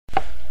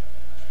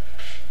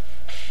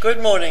Good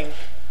morning,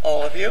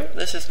 all of you.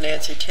 This is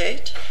Nancy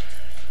Tate,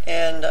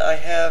 and I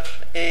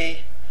have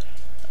a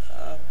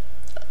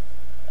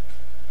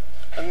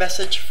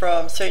message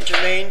from St.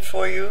 Germain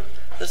for you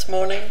this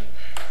morning.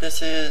 This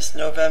is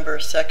November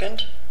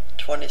 2nd,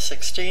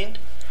 2016,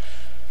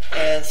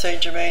 and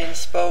St. Germain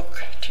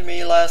spoke to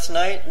me last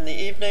night in the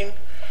evening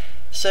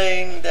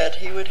saying that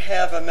he would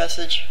have a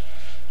message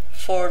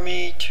for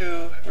me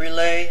to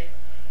relay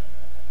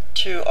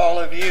to all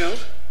of you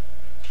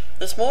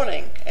this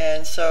morning,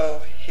 and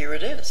so here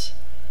it is.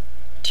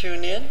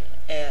 Tune in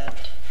and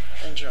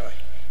enjoy.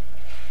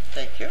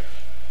 Thank you.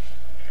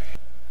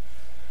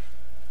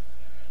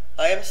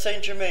 I am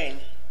St.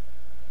 Germain,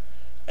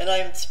 and I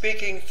am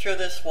speaking through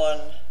this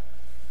one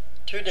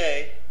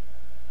today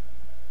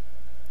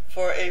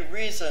for a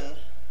reason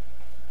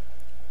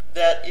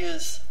that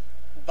is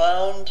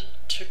bound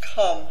to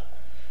come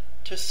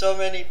to so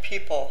many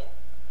people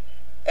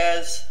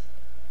as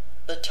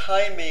the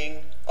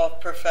timing of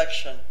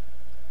perfection.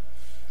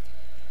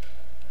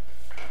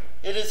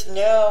 It is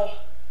now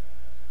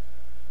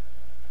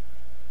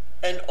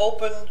an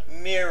open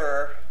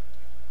mirror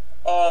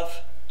of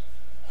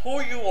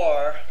who you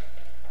are,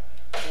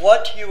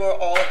 what you are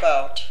all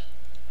about,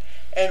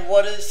 and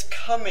what is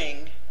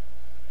coming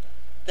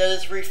that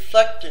is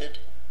reflected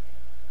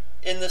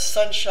in the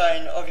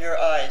sunshine of your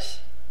eyes.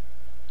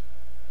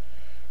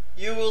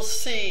 You will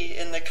see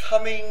in the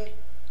coming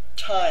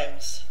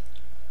times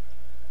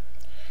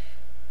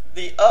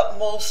the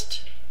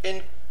utmost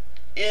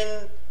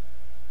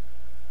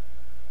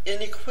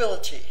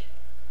inequality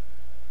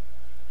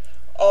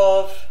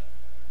of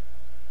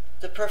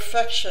the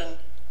perfection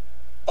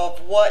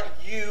of what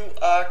you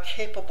are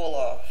capable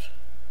of.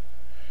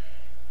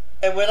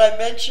 And when I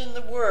mention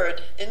the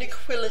word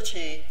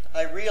inequality,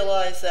 I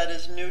realize that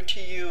is new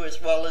to you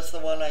as well as the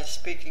one I'm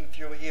speaking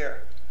through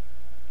here.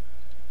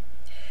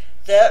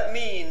 That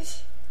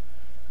means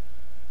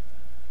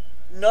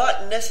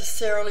not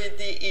necessarily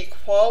the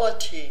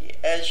equality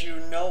as you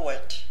know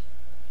it,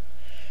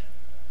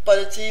 but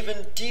it's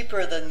even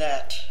deeper than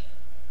that.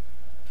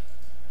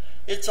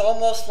 It's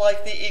almost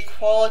like the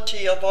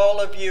equality of all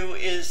of you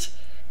is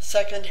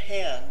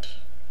secondhand.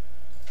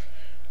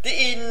 The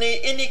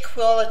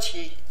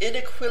inequality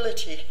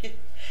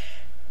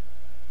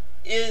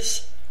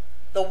is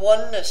the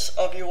oneness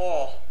of you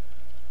all.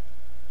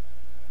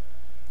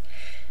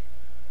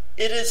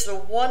 It is the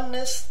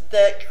oneness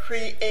that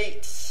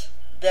creates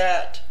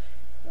that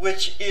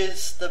which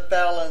is the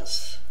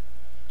balance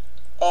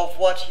of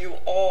what you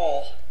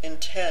all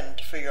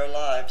intend for your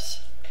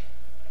lives.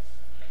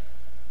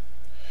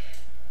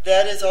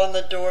 That is on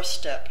the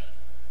doorstep.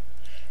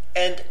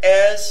 And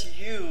as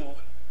you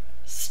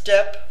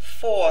step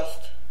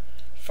forth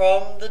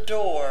from the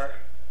door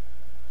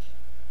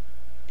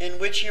in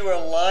which you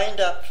are lined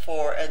up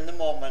for in the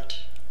moment,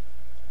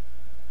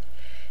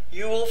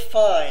 you will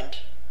find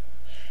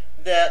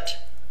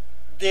that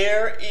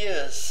there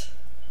is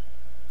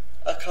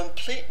a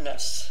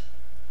completeness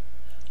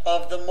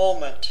of the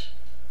moment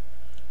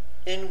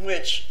in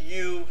which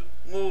you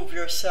move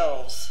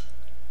yourselves.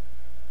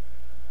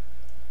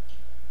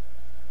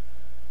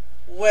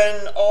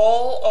 When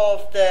all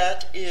of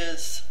that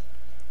is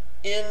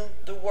in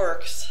the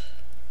works,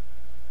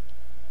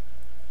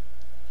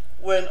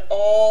 when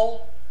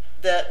all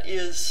that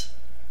is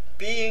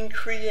being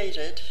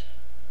created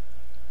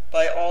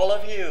by all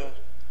of you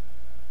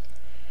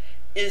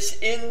is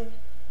in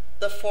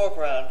the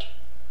foreground,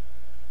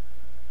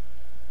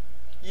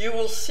 you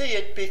will see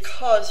it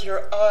because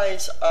your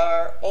eyes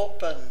are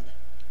open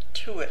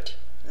to it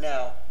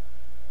now.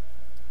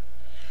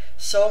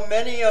 So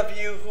many of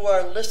you who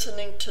are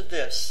listening to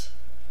this,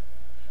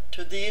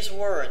 to these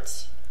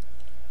words,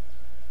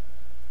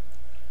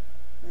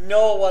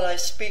 know what I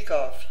speak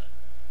of.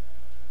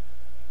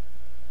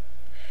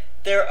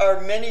 There are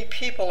many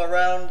people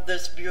around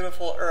this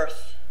beautiful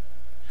earth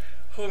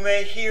who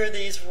may hear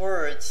these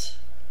words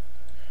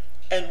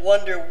and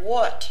wonder,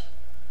 what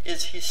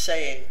is he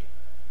saying?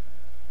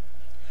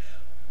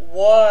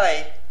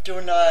 Why do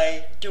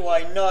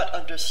I not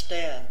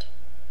understand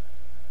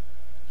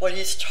what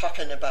he's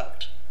talking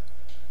about?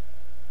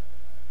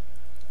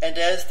 And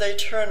as they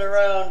turn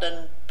around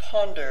and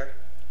ponder,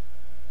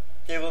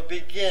 they will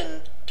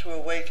begin to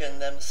awaken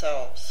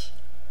themselves.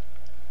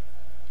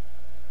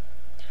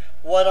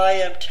 What I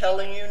am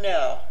telling you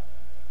now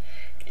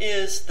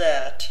is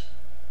that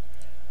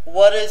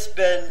what has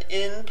been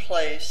in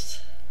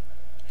place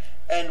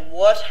and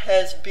what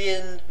has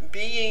been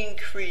being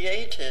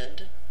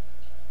created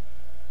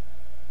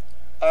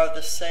are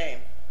the same.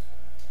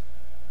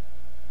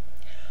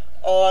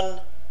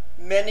 On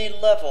many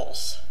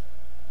levels,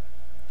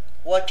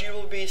 what you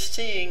will be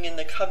seeing in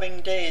the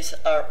coming days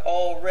are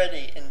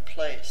already in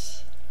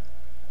place.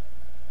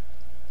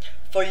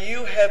 For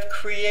you have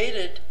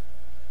created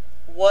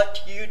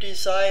what you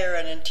desire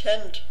and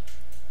intend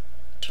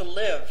to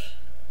live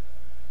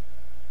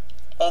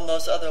on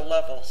those other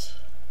levels.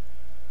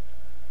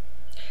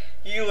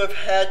 You have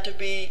had to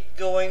be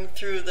going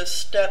through the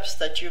steps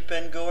that you've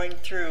been going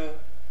through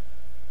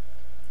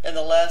in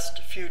the last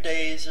few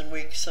days and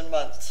weeks and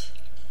months,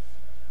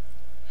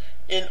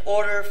 in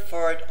order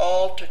for it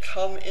all to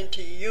come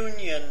into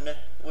union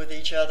with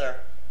each other,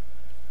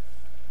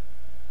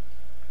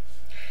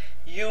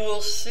 you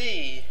will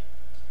see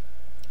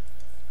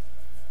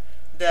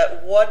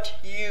that what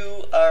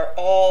you are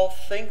all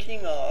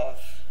thinking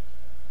of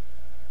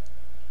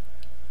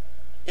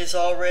is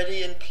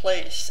already in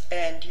place,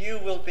 and you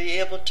will be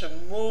able to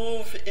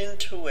move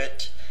into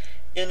it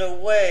in a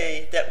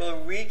way that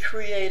will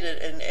recreate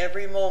it in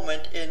every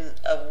moment in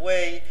a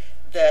way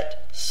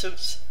that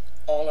suits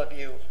all of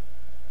you.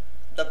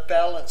 The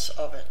balance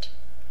of it,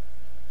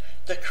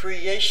 the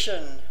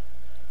creation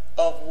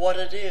of what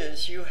it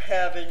is you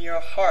have in your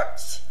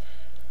hearts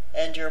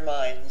and your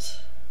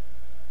minds.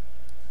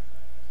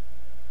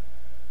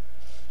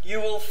 You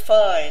will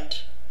find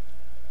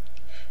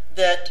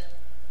that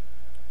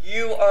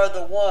you are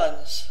the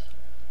ones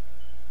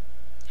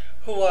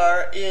who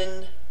are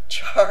in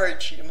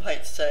charge, you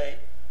might say,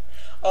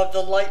 of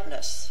the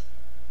lightness,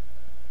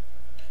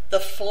 the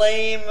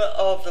flame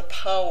of the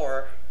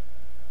power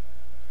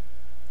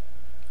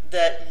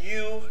that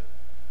you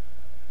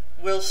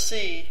will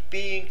see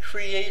being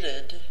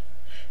created,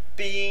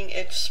 being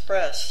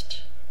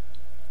expressed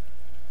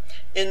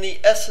in the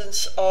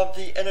essence of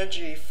the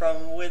energy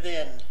from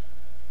within.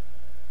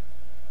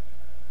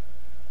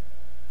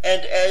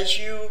 And as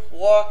you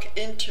walk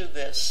into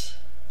this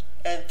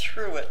and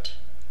through it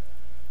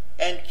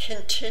and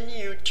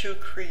continue to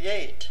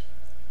create,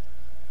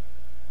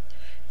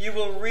 you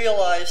will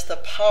realize the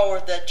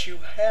power that you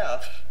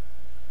have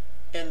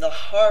in the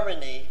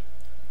harmony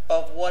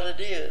of what it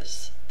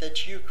is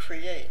that you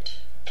create.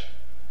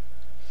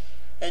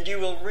 And you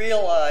will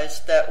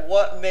realize that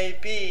what may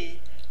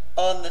be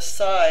on the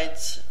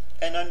sides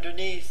and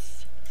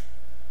underneath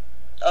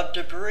of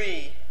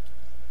debris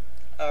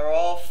are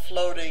all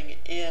floating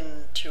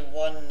into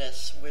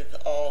oneness with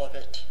all of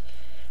it.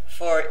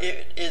 For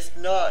it is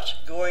not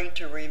going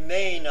to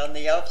remain on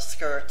the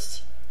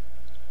outskirts.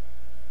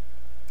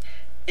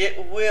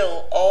 It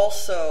will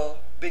also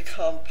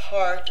become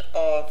part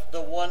of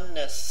the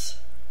oneness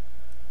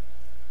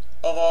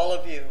of all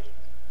of you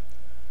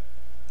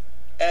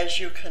as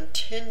you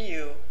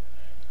continue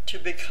to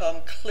become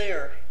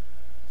clear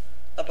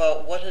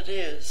about what it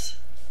is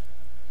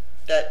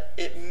that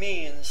it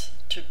means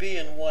to be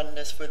in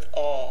oneness with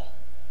all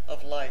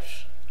of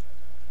life,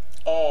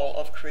 all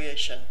of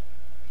creation.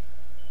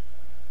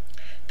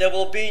 There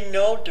will be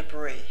no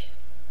debris.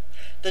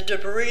 The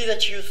debris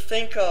that you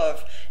think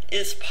of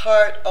is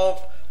part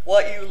of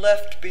what you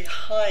left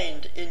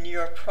behind in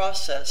your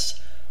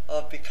process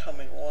of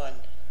becoming one.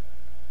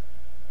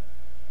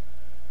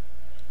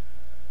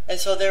 And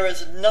so there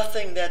is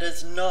nothing that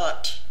is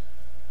not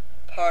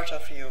part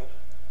of you.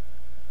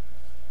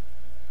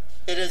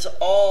 It is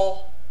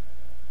all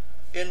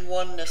in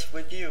oneness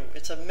with you.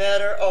 It's a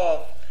matter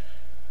of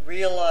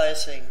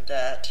realizing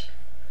that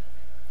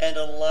and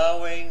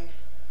allowing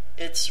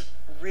its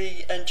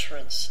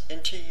re-entrance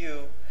into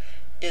you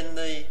in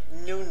the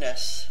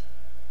newness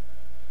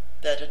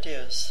that it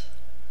is.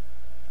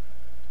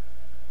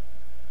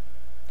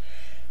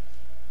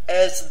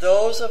 As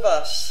those of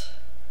us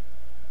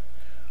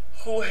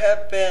who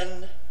have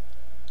been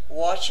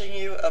watching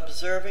you,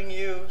 observing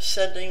you,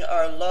 sending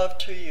our love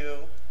to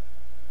you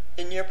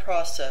in your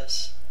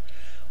process,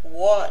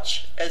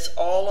 watch as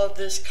all of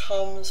this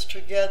comes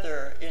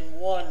together in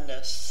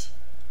oneness.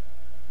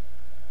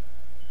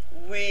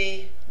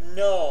 We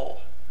know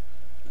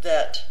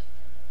that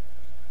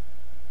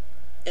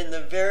in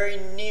the very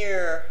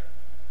near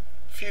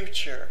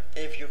future,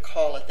 if you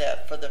call it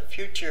that, for the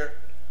future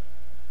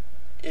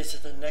is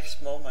the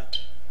next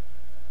moment.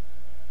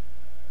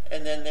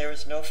 And then there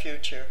is no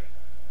future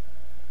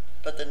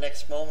but the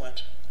next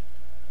moment.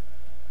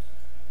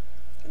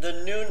 The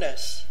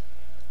newness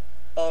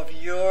of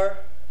your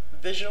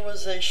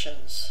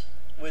visualizations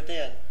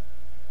within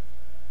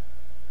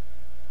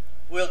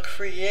will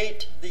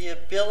create the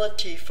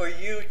ability for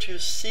you to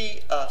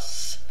see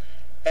us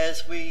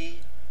as we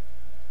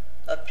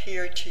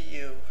appear to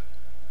you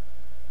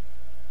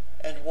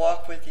and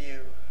walk with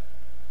you,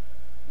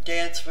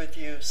 dance with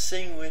you,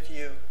 sing with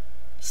you,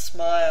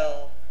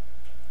 smile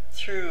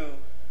through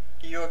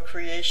your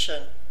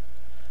creation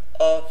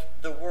of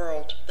the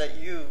world that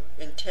you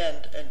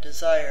intend and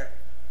desire.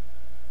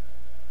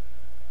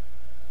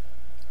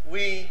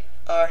 We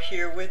are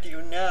here with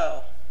you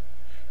now,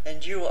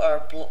 and you are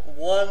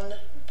one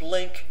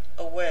blink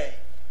away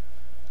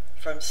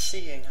from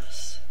seeing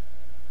us.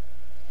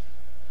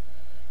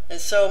 And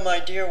so, my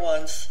dear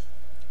ones,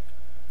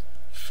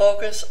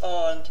 focus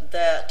on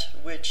that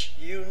which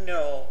you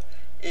know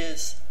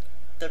is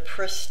the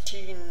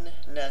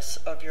pristineness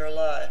of your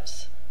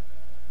lives,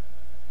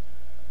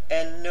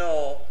 and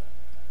know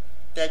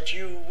that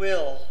you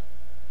will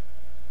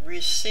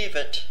receive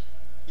it.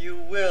 You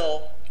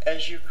will,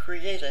 as you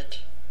create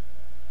it,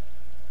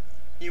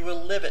 you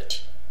will live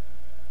it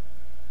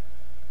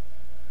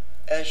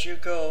as you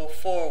go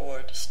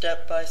forward,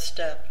 step by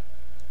step,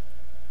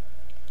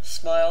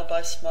 smile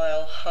by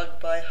smile, hug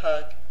by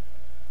hug,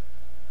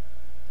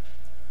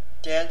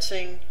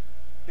 dancing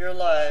your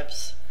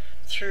lives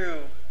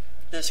through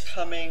this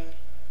coming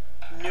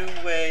new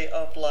way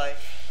of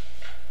life.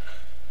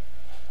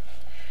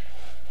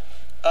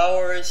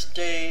 Hours,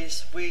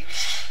 days,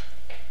 weeks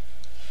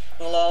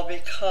will all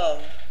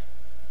become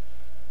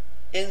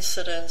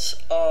incidents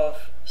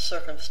of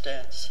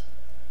circumstance.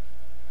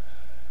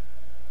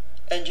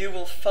 And you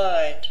will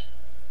find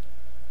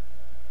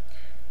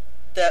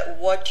that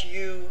what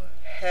you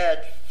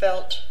had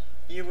felt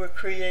you were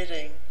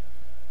creating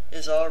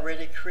is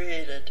already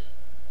created,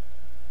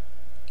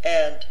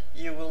 and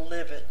you will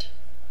live it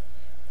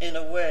in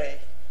a way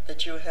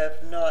that you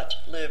have not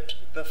lived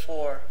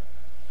before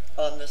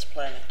on this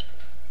planet.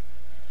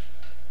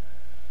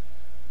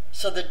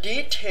 So the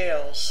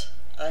details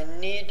I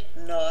need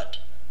not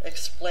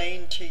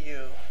explain to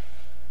you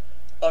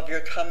of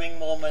your coming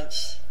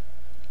moments,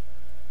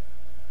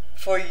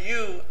 for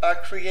you are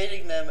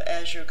creating them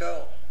as you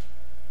go.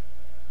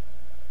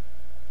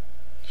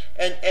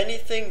 And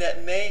anything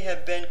that may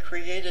have been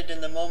created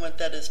in the moment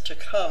that is to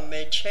come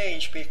may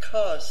change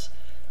because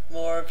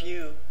more of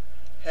you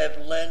have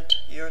lent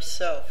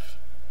yourself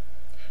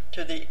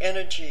to the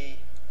energy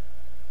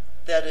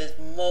that is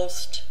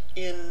most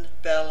in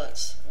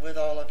balance with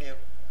all of you.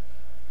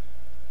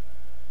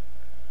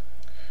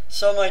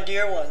 So, my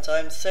dear ones,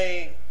 I'm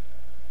saying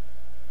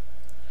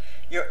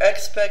your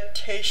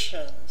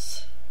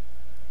expectations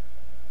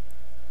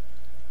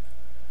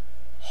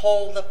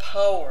hold the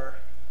power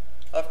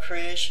of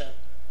creation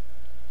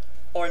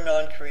or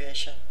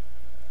non-creation.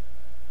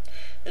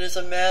 It is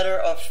a matter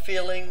of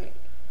feeling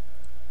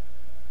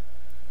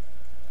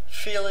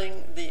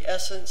the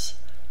essence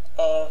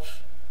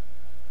of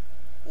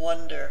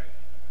wonder,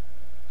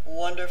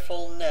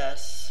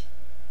 wonderfulness,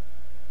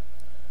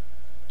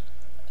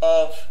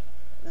 of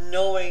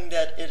knowing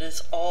that it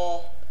is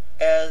all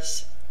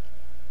as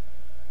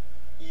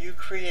you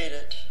create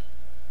it,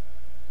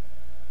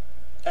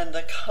 and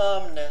the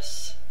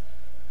calmness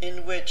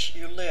in which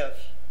you live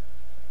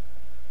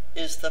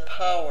is the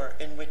power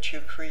in which you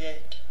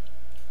create.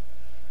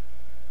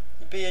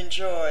 Be in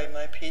joy,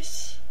 my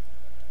peace.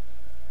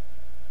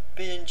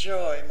 Be in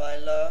joy, my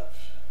love.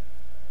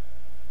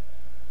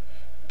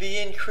 Be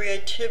in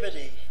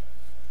creativity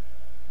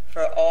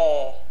for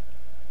all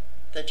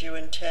that you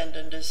intend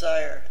and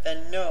desire,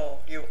 and know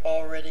you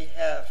already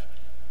have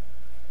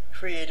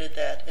created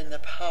that in the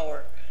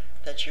power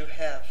that you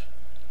have.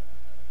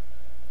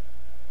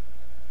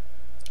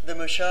 The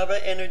Mushaba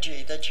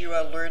energy that you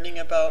are learning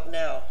about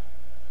now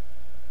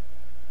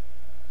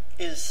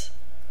is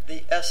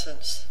the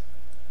essence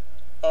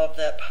of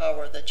that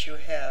power that you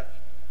have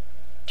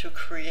to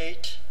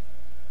create,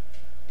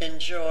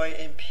 enjoy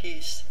in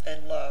peace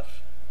and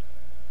love.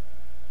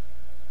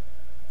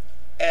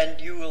 And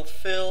you will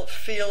feel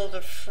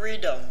the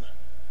freedom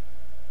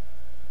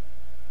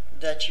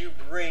that you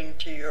bring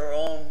to your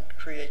own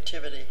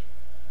creativity,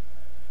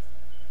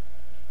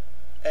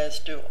 as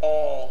do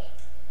all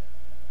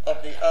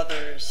of the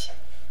others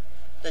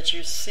that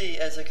you see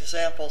as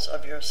examples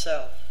of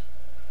yourself.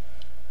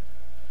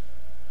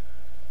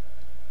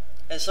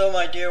 And so,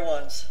 my dear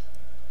ones,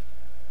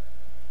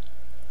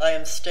 I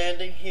am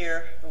standing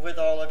here with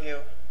all of you,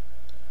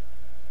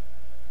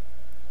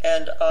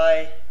 and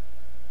I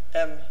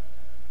am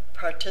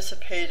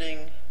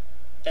participating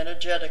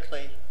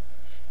energetically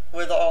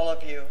with all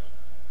of you.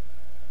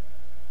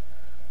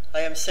 I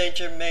am Saint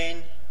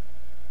Germain,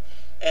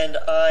 and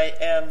I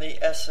am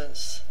the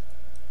essence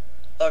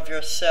of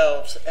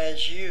yourselves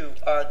as you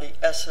are the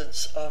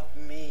essence of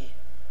me.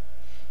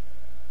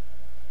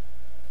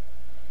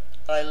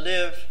 I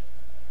live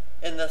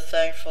in the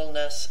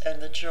thankfulness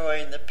and the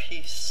joy and the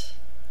peace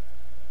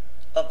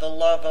of the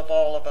love of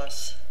all of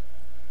us.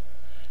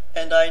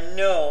 And I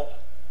know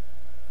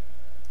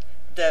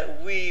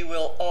that we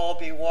will all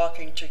be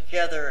walking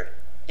together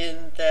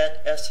in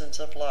that essence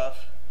of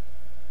love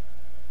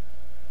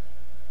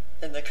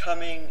in the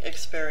coming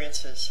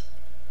experiences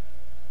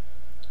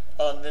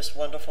on this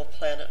wonderful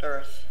planet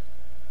Earth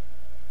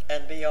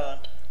and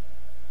beyond.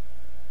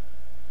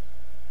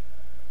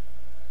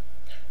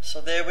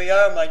 So there we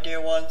are, my dear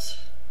ones.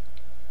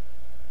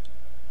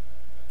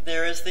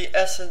 There is the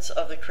essence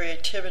of the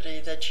creativity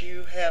that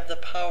you have the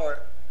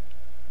power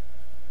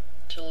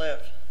to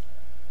live.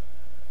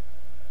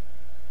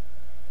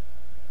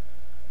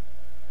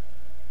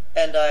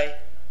 And I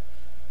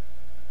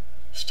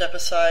step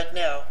aside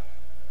now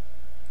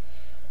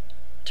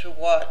to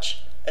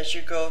watch as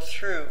you go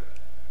through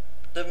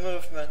the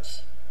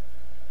movements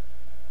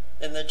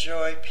in the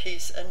joy,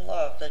 peace, and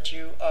love that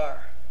you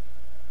are.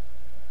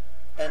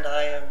 And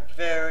I am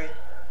very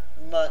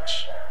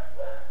much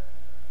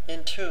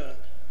in tune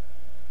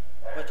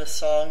with the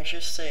songs you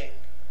sing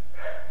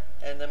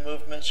and the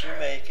movements you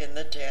make in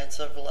the dance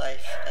of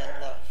life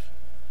and love.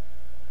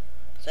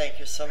 Thank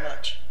you so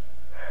much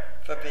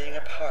for being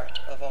a part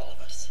of all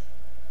of us.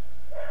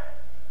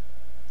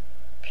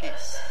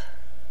 Peace.